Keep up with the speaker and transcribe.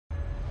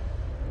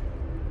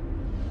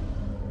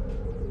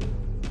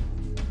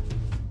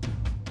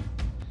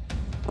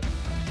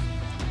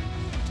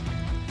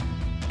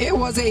It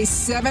was a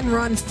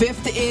 7-run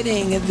fifth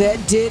inning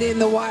that did in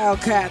the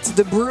Wildcats.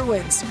 The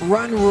Bruins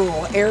run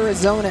rule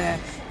Arizona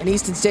in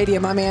Easton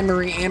Stadium. I'm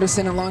Anne-Marie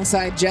Anderson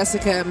alongside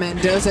Jessica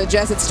Mendoza.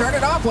 Jess, it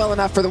started off well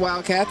enough for the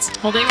Wildcats.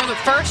 Well, they were the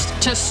first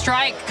to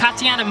strike.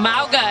 Katiana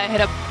Mauga hit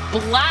a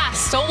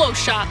blast solo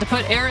shot to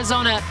put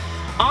Arizona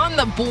on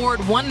the board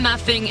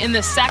 1-0 in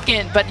the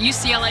second, but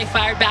UCLA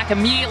fired back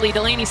immediately.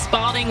 Delaney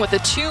Spalding with a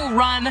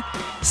 2-run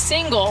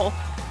single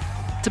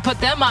to put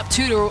them up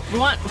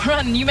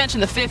 2-1. You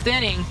mentioned the fifth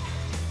inning.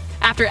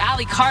 After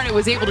Ali Carter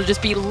was able to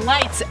just be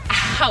lights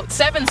out.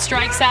 7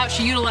 strikes out.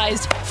 She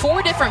utilized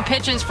 4 different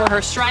pitches for her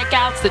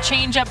strikeouts: the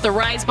changeup, the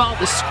rise ball,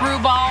 the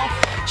screwball.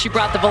 She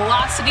brought the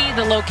velocity,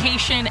 the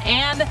location,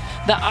 and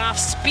the off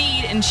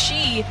speed. And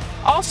she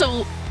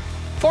also,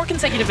 4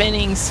 consecutive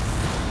innings,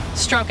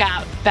 struck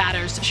out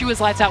batters. She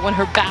was lights out when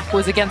her back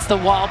was against the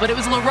wall, but it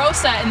was La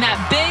Rosa in that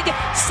big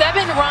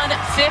 7-run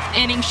fifth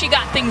inning. She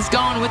got things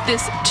going with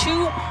this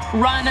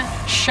 2-run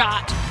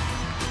shot.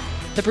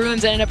 The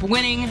Bruins ended up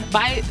winning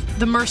by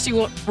the mercy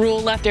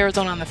rule, left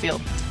Arizona on the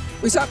field.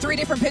 We saw 3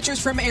 different pitchers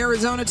from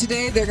Arizona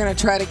today. They're going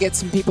to try to get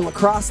some people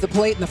across the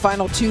plate in the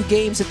final 2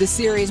 games of the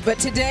series, but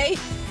today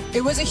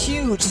it was a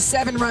huge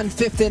 7-run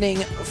fifth inning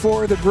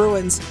for the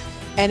Bruins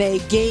and a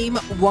Game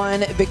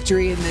 1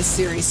 victory in this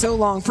series. So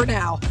long for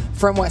now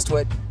from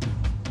Westwood.